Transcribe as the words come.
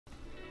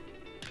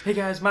Hey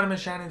guys, my name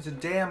is Shaan and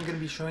today I'm going to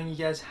be showing you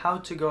guys how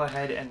to go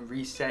ahead and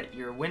reset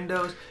your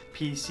Windows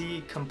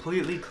PC,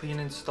 completely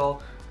clean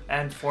install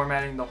and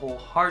formatting the whole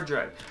hard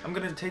drive. I'm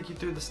going to take you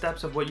through the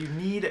steps of what you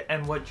need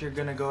and what you're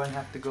going to go and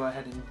have to go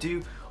ahead and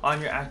do on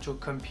your actual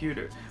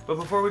computer. But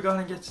before we go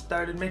ahead and get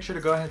started, make sure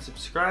to go ahead and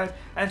subscribe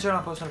and turn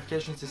on post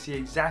notifications to see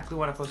exactly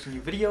when I post a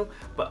new video.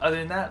 But other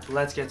than that,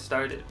 let's get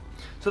started.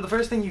 So the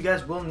first thing you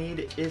guys will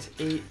need is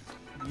a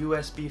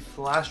USB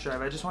flash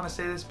drive. I just want to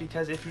say this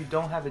because if you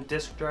don't have a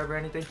disk drive or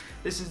anything,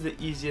 this is the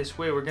easiest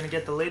way. We're going to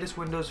get the latest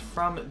Windows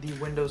from the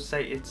Windows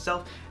site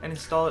itself and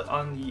install it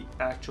on the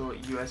actual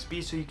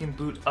USB so you can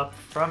boot up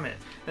from it.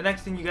 The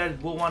next thing you guys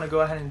will want to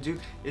go ahead and do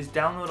is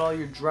download all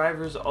your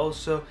drivers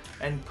also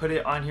and put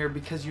it on here,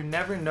 because you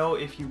never know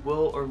if you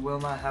will or will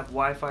not have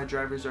Wi-Fi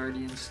drivers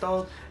already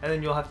installed, and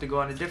then you'll have to go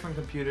on a different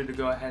computer to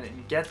go ahead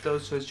and get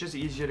those, so it's just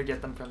easier to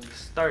get them from the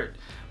start.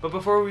 But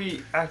before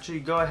we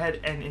actually go ahead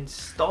and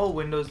install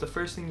Windows, the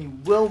first thing you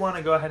will want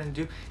to go ahead and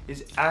do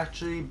is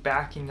actually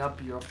backing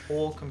up your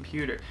whole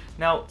computer.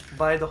 Now,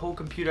 by the whole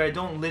computer, I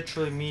don't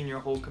literally mean your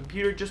whole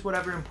computer, just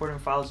whatever important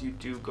files you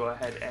do go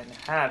ahead and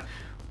have.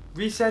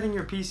 Resetting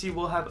your PC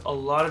will have a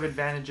lot of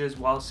advantages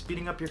while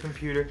speeding up your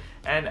computer,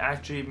 and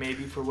actually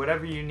maybe for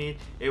whatever you need,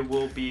 it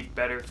will be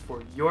better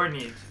for your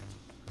needs.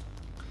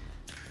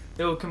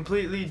 It will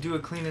completely do a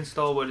clean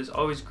install, what is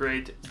always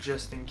great,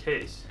 just in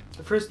case.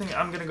 The first thing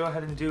I'm going to go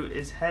ahead and do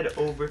is head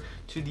over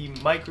to the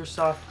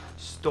Microsoft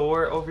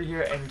Store over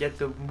here and get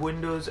the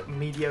Windows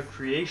Media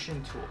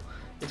Creation tool.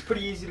 It's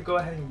pretty easy to go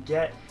ahead and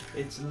get.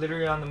 It's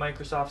literally on the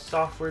Microsoft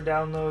software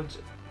downloads.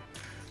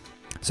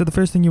 So the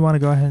first thing you want to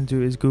go ahead and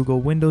do is Google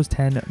Windows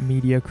 10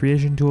 Media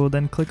Creation Tool,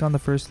 then click on the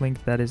first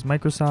link that is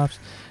Microsoft's.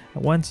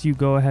 Once you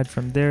go ahead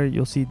from there,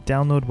 you'll see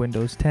download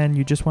Windows 10.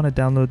 You just want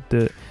to download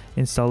the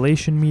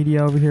installation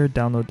media over here,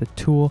 download the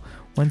tool.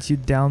 Once you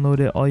download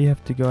it, all you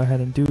have to go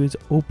ahead and do is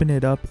open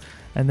it up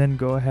and then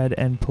go ahead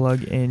and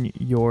plug in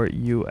your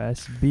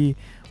USB.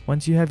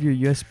 Once you have your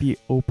USB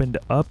opened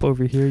up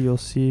over here, you'll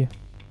see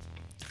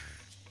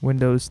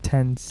Windows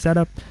 10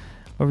 setup.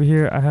 Over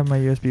here, I have my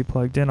USB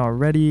plugged in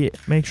already.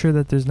 Make sure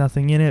that there's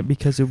nothing in it,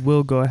 because it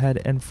will go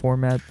ahead and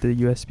format the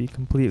USB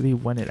completely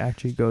when it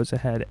actually goes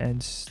ahead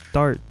and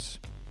starts.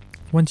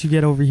 Once you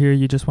get over here,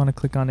 you just want to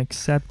click on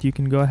accept. You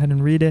can go ahead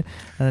and read it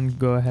and then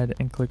go ahead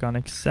and click on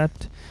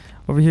accept.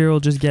 Over here,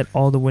 we'll just get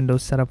all the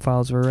Windows setup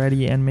files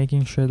ready and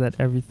making sure that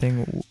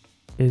everything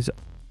is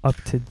up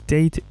to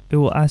date. It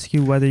will ask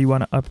you whether you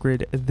want to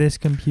upgrade this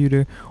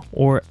computer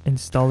or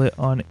install it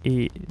on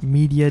a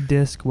media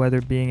disk,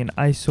 whether being an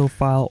ISO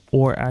file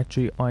or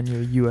actually on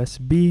your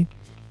USB.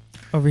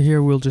 Over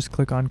here, we'll just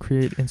click on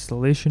create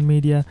installation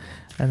media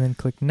and then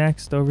click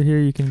next. Over here,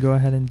 you can go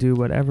ahead and do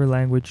whatever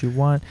language you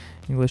want,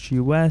 English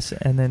US,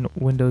 and then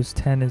Windows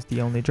 10 is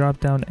the only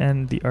drop down,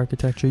 and the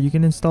architecture. You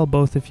can install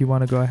both if you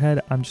want to go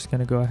ahead. I'm just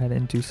going to go ahead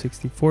and do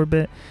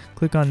 64-bit.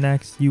 Click on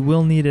next. You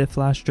will need a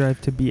flash drive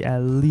to be at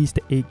least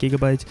 8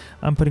 gigabytes.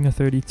 I'm putting a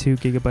 32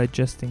 gigabyte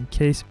just in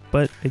case,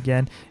 but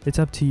again, it's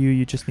up to you.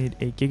 You just need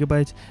 8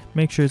 gigabytes.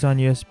 Make sure it's on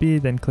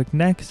USB, then click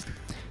next.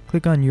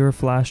 Click on your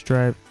flash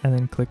drive and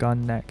then click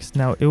on next.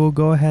 Now it will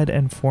go ahead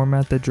and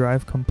format the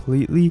drive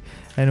completely,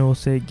 and it will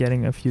say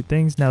getting a few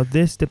things. Now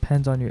this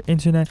depends on your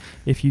internet.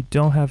 If you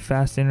don't have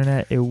fast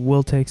internet, it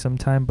will take some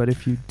time, but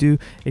if you do,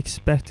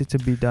 expect it to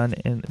be done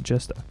in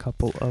just a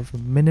couple of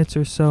minutes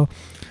or so.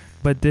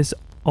 But this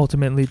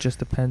ultimately just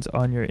depends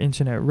on your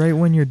internet. Right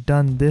when you're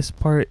done this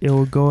part, it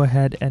will go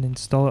ahead and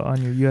install it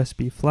on your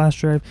USB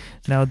flash drive.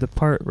 Now the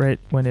part right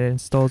when it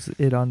installs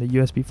it on the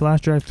USB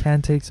flash drive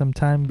can take some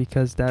time,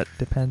 because that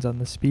depends on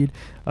the speed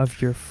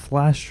of your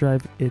flash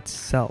drive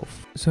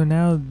itself. So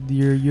now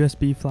your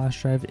USB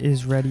flash drive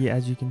is ready.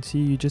 As you can see,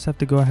 you just have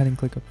to go ahead and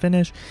click on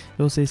finish.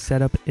 It will say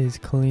setup is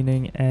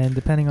cleaning, and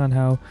depending on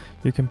how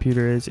your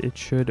computer is, it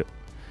should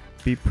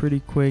be pretty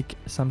quick.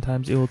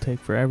 Sometimes it will take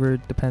forever,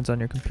 depends on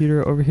your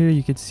computer. Over here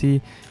you can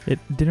see it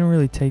didn't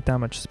really take that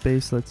much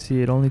space. Let's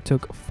see, it only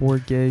took 4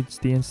 gigs,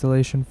 the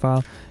installation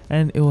file,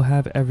 and it will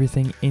have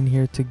everything in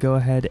here to go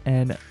ahead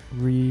and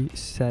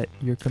reset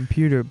your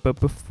computer. But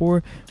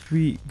before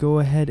we go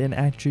ahead and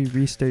actually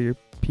restart your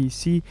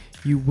PC,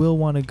 you will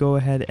want to go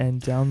ahead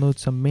and download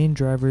some main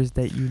drivers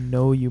that you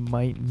know you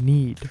might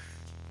need.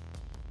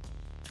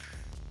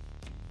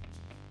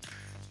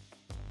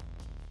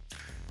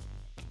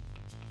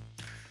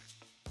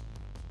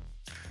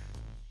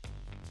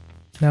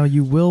 Now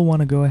you will want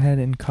to go ahead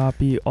and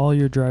copy all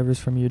your drivers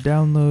from your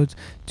downloads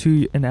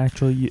to an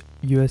actual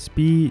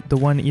USB, the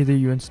one either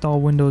you install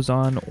Windows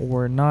on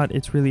or not.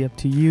 It's really up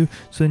to you,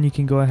 so then you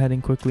can go ahead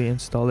and quickly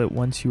install it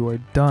once you are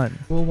done.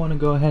 You will want to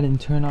go ahead and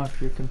turn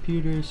off your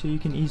computer, so you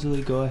can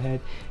easily go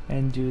ahead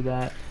and do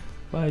that.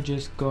 by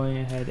just going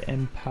ahead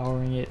and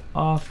powering it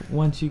off.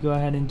 Once you go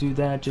ahead and do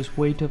that, just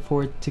wait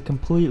for it to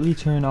completely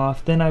turn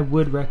off. Then I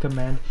would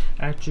recommend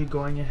actually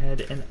going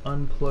ahead and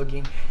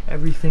unplugging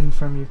everything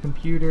from your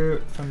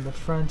computer, from the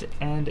front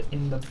and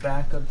in the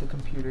back of the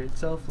computer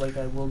itself, like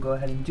I will go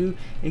ahead and do,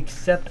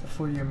 except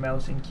for your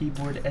mouse and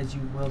keyboard, as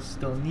you will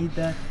still need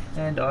that,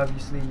 and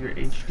obviously your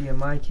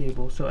HDMI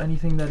cable. So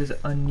anything that is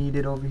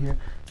unneeded over here,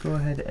 go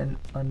ahead and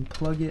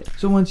unplug it.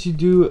 So once you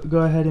do go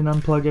ahead and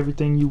unplug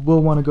everything, you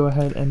will want to go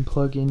ahead and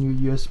plug in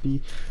your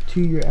USB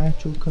to your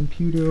actual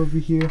computer over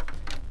here.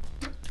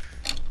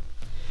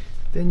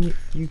 Then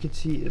you can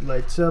see it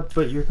lights up,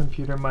 but your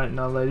computer might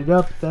not light it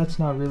up. That's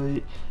not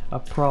really a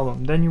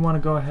problem. Then you want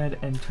to go ahead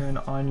and turn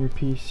on your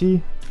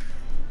PC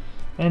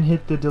and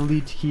hit the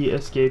delete key,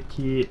 escape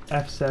key,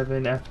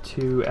 F7,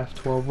 F2,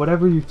 F12,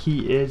 whatever your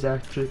key is.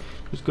 Actually,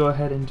 just go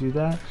ahead and do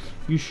that.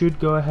 You should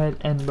go ahead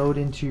and load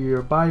into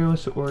your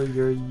BIOS or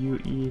your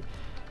UEFI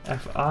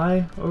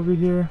over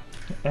here,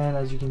 and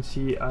as you can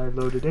see, I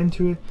loaded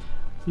into it.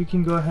 You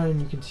can go ahead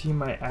and you can see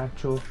my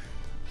actual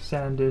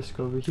SanDisk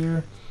over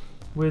here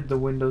with the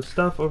Windows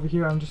stuff over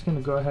here. I'm just going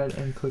to go ahead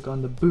and click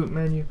on the boot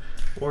menu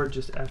or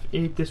just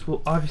F8. This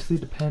will obviously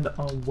depend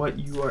on what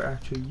you are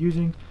actually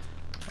using.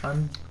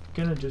 I'm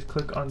gonna just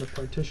click on the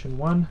partition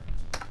 1.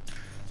 I'm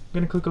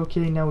gonna click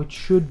OK. Now it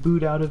should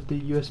boot out of the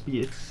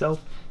USB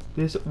itself.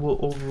 This will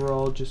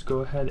overall just go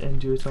ahead and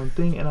do its own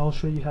thing, and I'll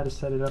show you how to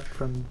set it up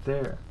from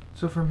there.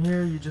 So from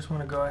here, you just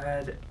want to go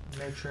ahead,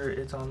 make sure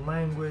it's on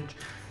language,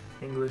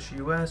 English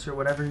US, or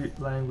whatever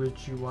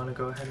language you want to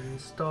go ahead and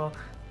install,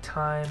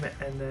 time,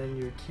 and then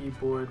your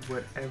keyboard,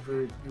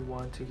 whatever you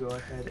want to go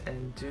ahead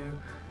and do.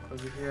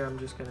 Over here, I'm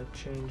just gonna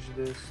change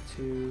this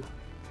to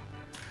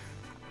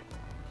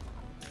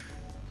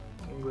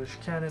English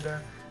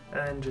Canada,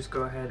 and just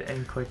go ahead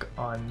and click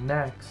on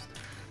next.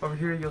 Over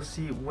here you'll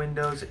see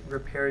Windows,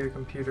 repair your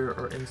computer,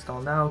 or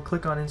install now.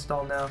 Click on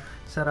install now.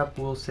 Setup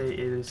will say it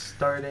is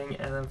starting,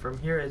 and then from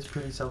here it's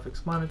pretty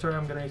self-explanatory.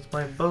 I'm going to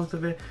explain both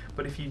of it,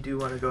 but if you do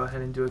want to go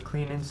ahead and do a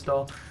clean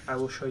install, I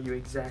will show you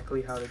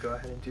exactly how to go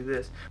ahead and do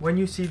this. When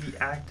you see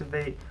the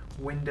activate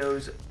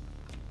Windows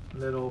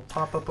little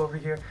pop-up over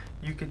here,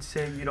 you could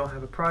say you don't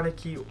have a product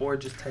key or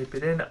just type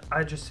it in.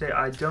 I just say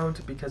I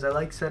don't, because I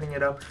like setting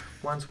it up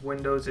once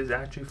Windows is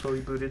actually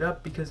fully booted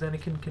up, because then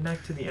it can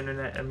connect to the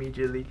internet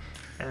immediately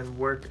and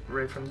work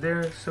right from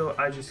there. So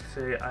I just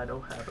say I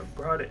don't have a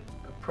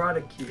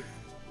product key.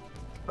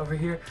 Over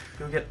here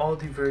you'll get all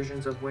the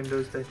versions of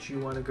Windows that you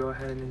want to go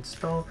ahead and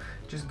install.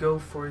 Just go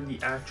for the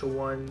actual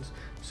ones.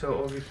 So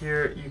over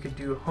here you could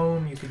do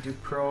Home, you could do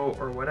Pro,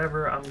 or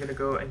whatever. I'm going to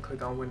go and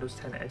click on Windows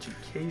 10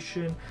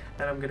 Education,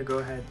 and I'm going to go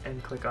ahead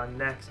and click on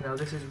Next. Now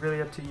this is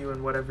really up to you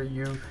and whatever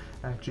you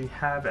actually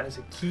have as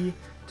a key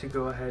to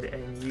go ahead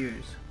and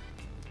use.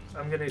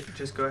 I'm going to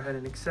just go ahead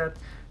and accept.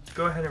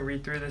 Go ahead and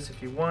read through this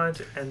if you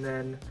want, and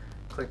then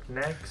click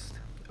Next.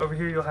 Over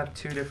here you'll have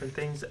two different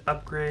things,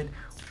 upgrade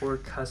or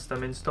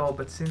custom install,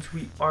 but since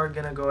we are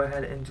going to go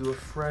ahead and do a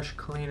fresh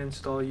clean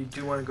install, you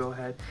do want to go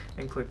ahead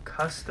and click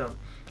custom.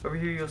 Over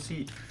here you'll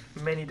see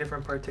many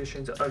different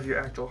partitions of your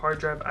actual hard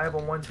drive. I have a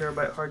 1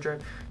 terabyte hard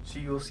drive, so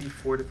you will see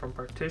 4 different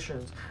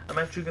partitions. I'm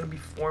actually going to be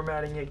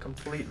formatting it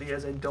completely,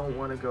 as I don't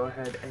want to go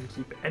ahead and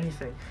keep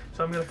anything.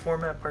 So I'm going to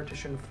format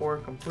partition 4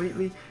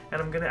 completely,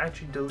 and I'm going to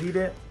actually delete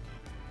it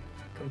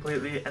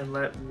completely and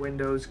let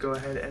Windows go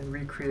ahead and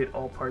recreate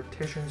all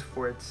partitions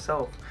for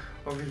itself.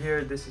 Over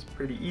here, this is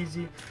pretty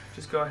easy.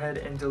 Just go ahead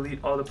and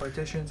delete all the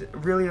partitions.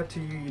 Really up to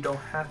you, you don't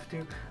have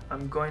to.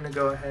 I'm going to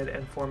go ahead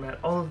and format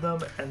all of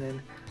them and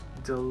then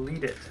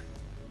delete it.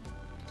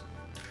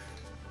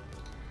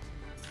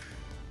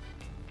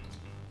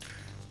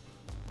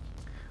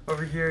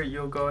 Over here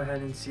you'll go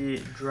ahead and see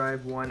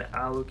drive 1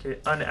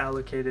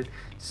 unallocated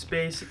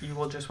space. You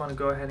will just want to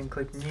go ahead and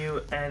click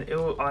new, and it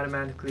will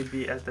automatically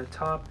be at the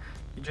top.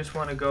 You just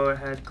want to go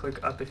ahead,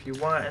 click up if you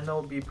want, and that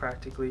will be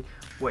practically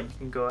what you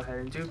can go ahead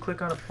and do.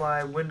 Click on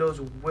apply.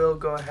 Windows will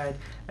go ahead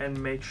and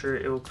make sure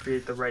it will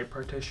create the right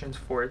partitions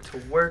for it to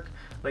work,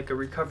 like a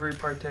recovery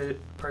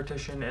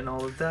partition and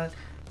all of that.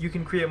 You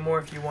can create more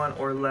if you want,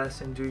 or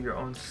less, and do your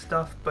own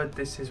stuff, but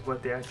this is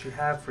what they actually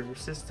have for your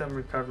system,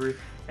 recovery,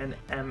 and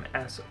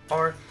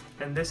MSR.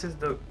 And this is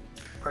the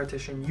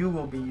partition you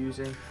will be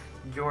using,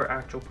 your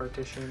actual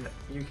partition.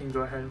 You can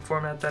go ahead and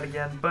format that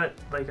again, but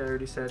like I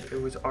already said,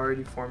 it was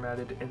already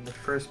formatted in the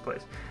first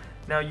place.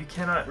 Now you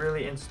cannot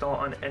really install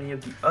on any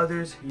of the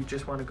others. You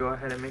just want to go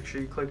ahead and make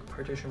sure you click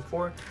partition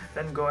 4,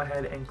 then go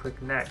ahead and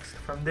click next.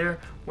 From there,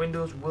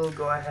 Windows will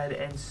go ahead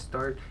and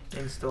start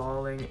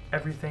installing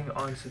everything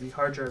onto the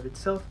hard drive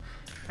itself,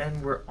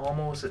 and we're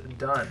almost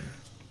done.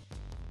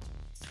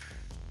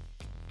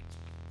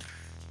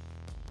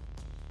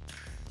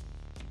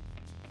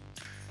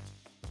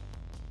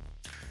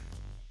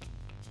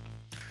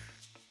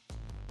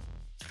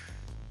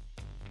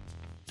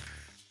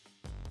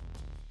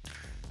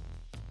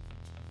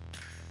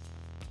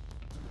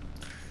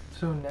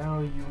 So now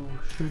you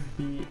should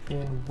be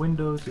in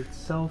Windows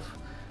itself.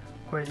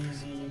 quite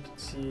easy. You can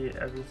see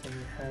everything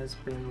has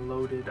been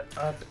loaded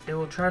up. It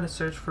will try to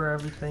search for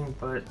everything,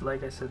 but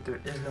like I said,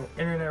 there is no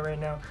internet right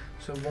now,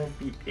 so it won't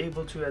be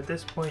able to. At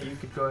this point, you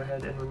could go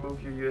ahead and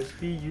remove your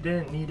USB. You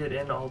didn't need it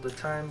in all the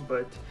time,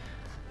 but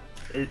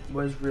it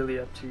was really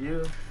up to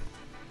you.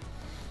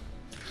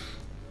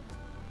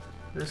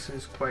 This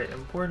is quite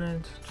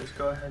important. Just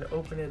go ahead,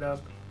 open it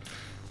up,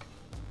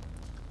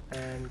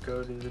 and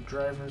go to the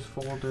drivers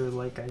folder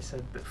like I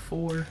said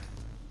before.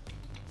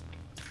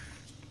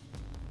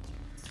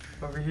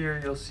 Over here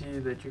you'll see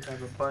that you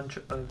have a bunch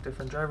of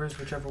different drivers,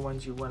 whichever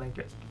ones you went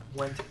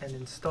and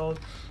installed.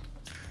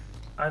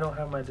 I don't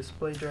have my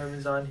display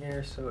drivers on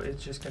here, so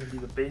it's just going to be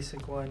the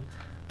basic one,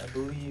 I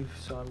believe,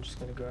 so I'm just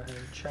going to go ahead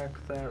and check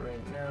that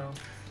right now.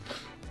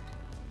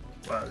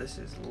 Wow, this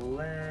is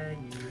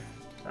laggy.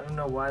 I don't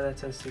know why that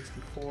says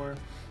 64.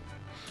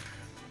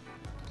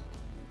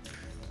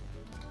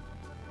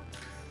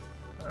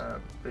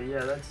 But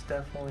yeah, that's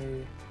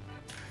definitely...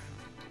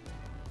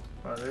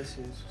 Wow, this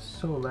is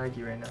so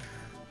laggy right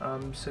now.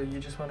 So you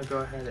just want to go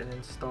ahead and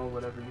install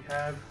whatever you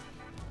have.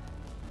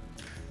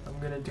 I'm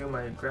going to do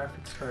my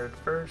graphics card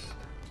first.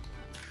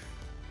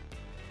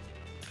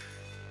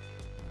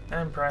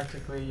 And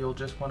practically you'll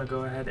just want to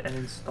go ahead and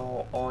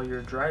install all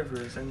your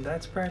drivers, and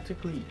that's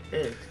practically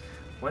it.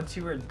 Once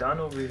you are done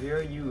over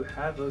here, you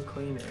have a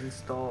clean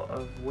install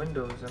of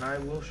Windows, and I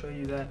will show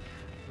you that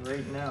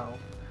right now.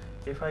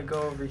 If I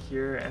go over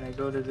here and I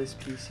go to this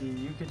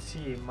PC, you can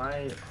see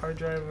my hard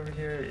drive over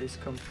here is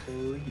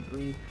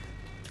completely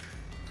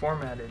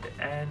formatted,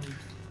 and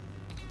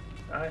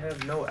I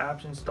have no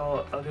apps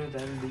installed other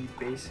than the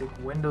basic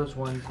Windows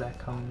ones that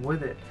come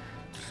with it.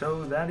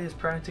 So that is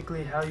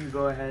practically how you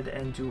go ahead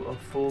and do a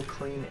full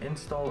clean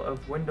install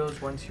of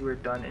Windows once you are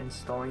done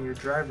installing your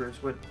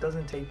drivers. What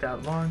doesn't take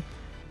that long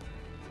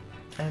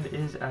and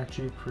is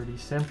actually pretty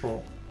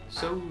simple.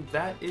 So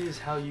that is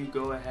how you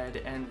go ahead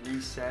and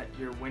reset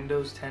your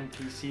Windows 10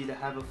 PC to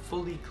have a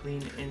fully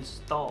clean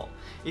install.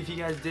 If you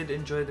guys did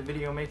enjoy the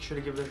video, make sure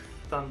to give it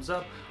a thumbs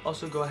up.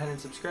 Also go ahead and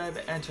subscribe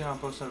and turn on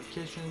post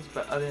notifications.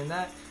 But other than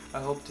that,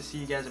 I hope to see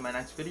you guys in my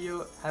next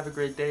video. Have a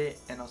great day,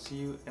 and I'll see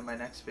you in my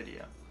next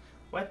video.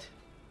 What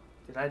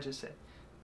did I just say?